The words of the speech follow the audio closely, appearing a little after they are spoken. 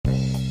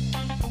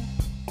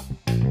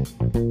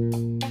Hi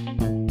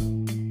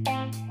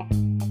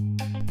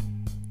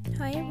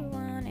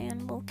everyone,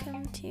 and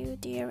welcome to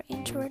Dear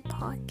Introvert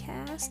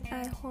Podcast.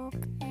 I hope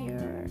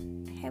you're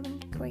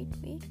having a great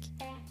week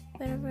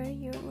wherever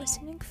you're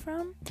listening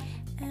from,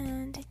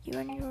 and you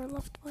and your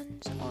loved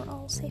ones are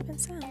all safe and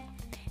sound.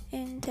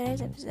 In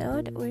today's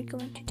episode, we're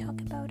going to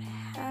talk about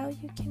how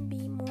you can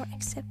be more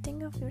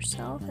accepting of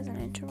yourself as an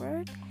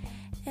introvert,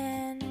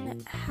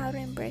 and how to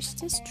embrace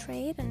this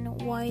trait,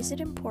 and why is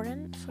it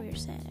important for your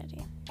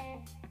sanity.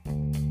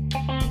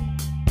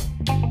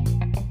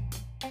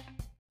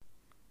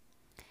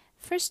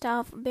 First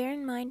off, bear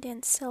in mind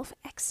that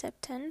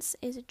self-acceptance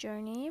is a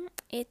journey.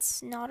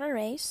 It's not a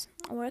race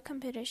or a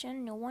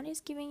competition. No one is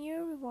giving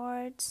you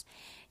rewards.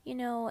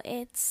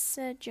 It's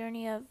a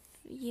journey of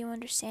you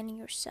understanding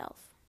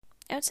yourself.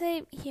 I would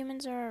say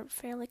humans are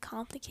fairly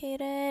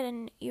complicated,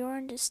 and your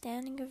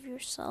understanding of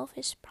yourself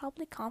is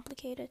probably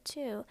complicated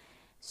too.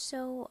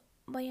 So,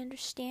 by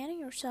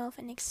understanding yourself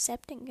and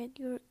accepting it,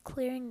 you're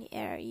clearing the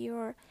air.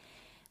 You're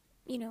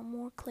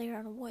more clear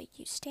on what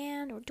you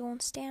stand or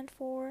don't stand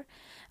for.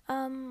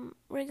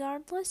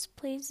 Regardless,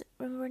 please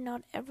remember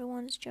not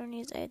everyone's journey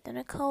is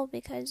identical,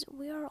 because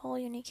we are all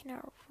unique in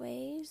our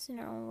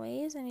own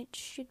ways, and it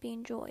should be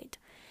enjoyed.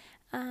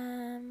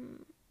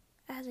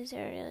 As I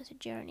said, it's a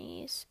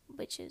journey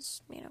which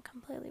is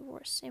completely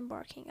worth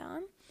embarking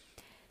on.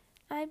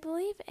 I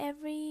believe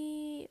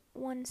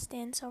everyone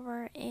stands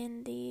somewhere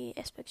in the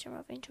spectrum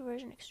of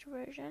introversion,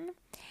 extroversion.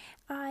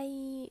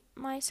 I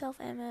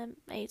myself am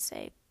I'd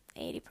say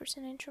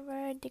 80%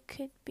 introvert. There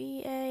could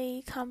be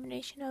a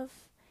combination of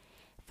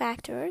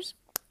factors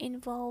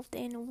involved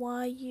in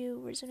why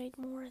you resonate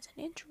more as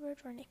an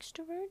introvert or an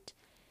extrovert.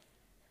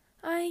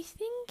 I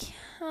think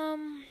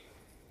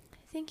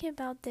thinking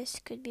about this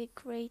could be a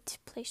great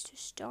place to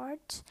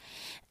start.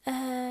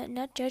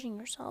 Not judging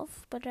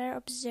yourself, but rather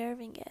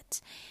observing it.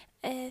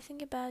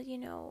 Think about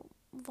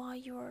why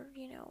you're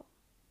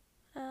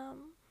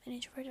an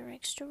introvert or an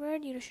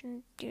extrovert. You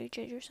shouldn't judge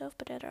yourself,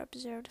 but rather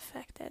observe the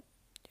fact that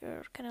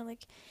you're kind of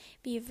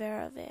be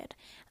aware of it.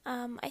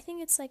 I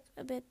think it's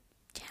a bit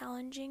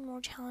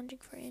more challenging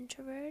for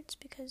introverts,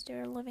 because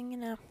they're living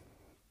in a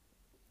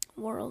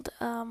world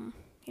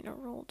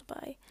ruled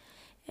by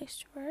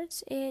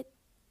extroverts.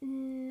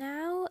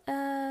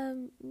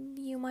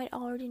 You might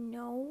already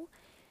know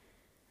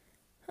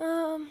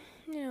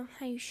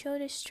how you show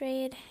this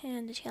trait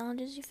and the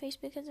challenges you face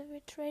because of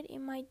your trait. It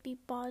might be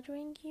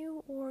bothering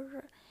you,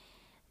 or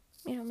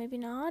maybe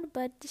not,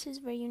 but this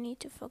is where you need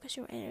to focus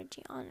your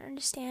energy on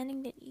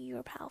understanding that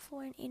you're powerful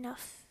and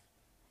enough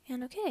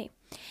and okay.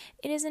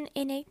 It is an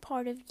innate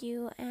part of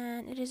you,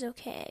 and it is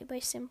okay. By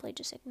simply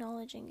just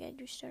acknowledging it,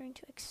 you're starting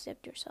to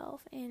accept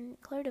yourself and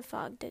clear the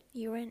fog that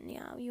you're in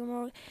now. You're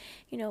more,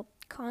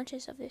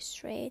 conscious of this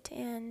trait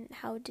and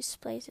how it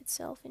displays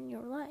itself in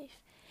your life.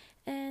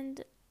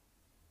 And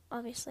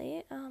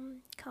obviously,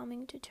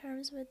 coming to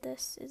terms with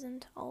this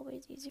isn't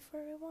always easy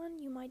for everyone.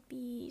 You might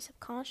be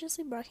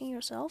subconsciously blocking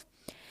yourself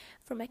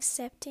from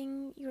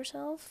accepting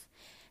yourself,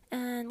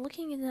 and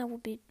looking at that will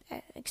be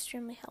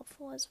extremely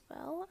helpful as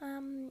well.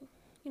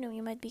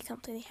 You might be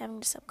completely having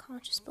the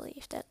subconscious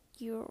belief that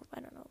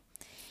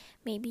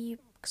maybe you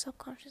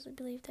subconsciously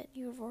believe that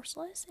you're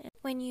worthless. And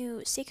when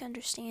you seek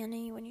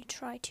understanding, when you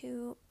try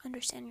to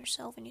understand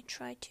yourself, when you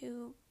try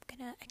to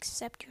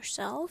accept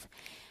yourself,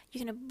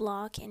 you're gonna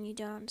block, and you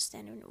don't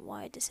understand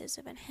why this is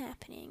even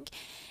happening.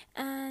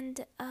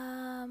 And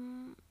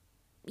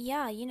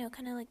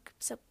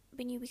so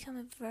when you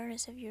become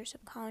awareness of your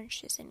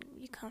subconscious and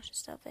you're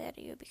conscious of it,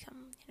 you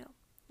become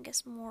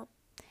more,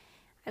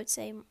 I would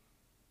say,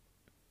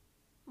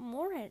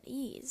 more at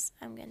ease,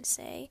 I'm gonna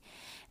say.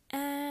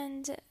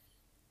 And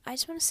I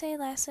just want to say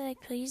lastly,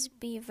 please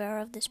be aware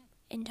of this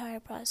entire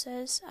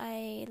process.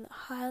 I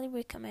highly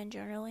recommend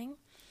journaling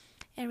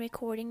and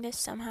recording this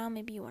somehow.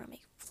 Maybe you want to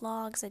make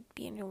vlogs that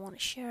you want to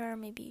share.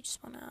 Maybe you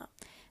just want to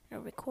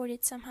record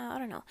it somehow. I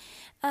don't know.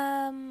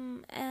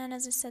 And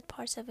as I said,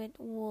 parts of it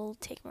will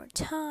take more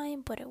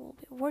time, but it will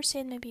be worth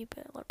it. Maybe a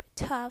little bit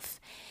tough,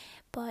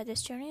 but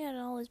this journey at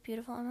all is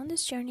beautiful. I'm on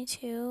this journey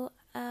too.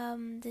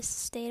 This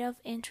state of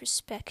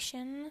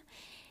introspection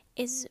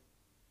is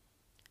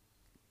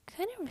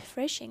kind of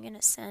refreshing in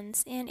a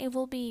sense, and it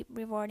will be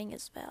rewarding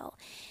as well.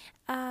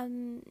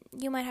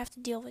 You might have to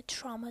deal with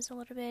traumas a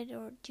little bit,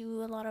 or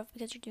do a lot of,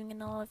 because you're doing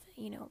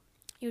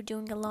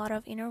a lot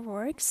of inner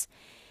works,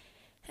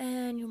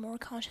 and you're more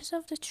conscious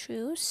of the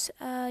truths.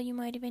 You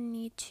might even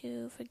need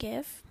to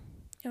forgive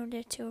in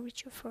order to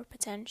reach your full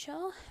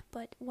potential.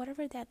 But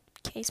whatever that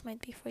case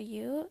might be for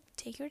you,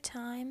 take your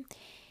time,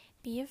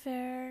 be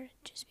aware,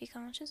 just be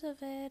conscious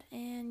of it,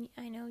 and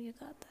I know you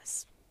got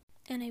this.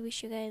 And I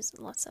wish you guys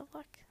lots of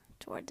luck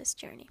toward this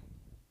journey.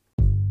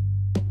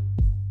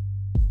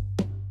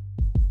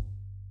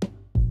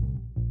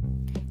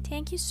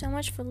 Thank you so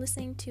much for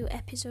listening to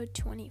episode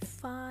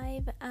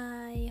 25.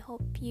 I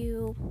hope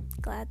you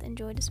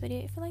enjoyed this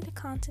video. If you like the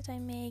content I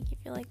make, if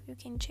you like, you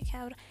can check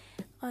out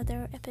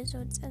other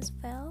episodes as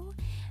well,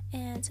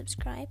 and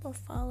subscribe or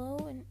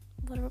follow, and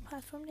whatever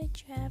platform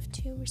that you have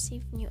to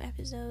receive new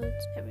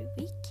episodes every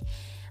week.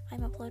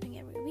 I'm uploading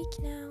every week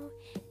now,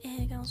 and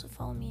you can also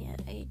follow me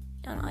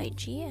on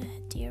IG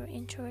at Dear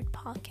Introvert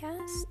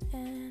Podcast.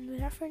 And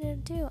without further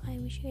ado, I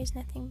wish you guys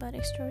nothing but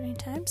extraordinary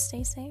times.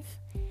 Stay safe,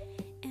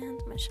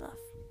 and much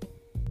love.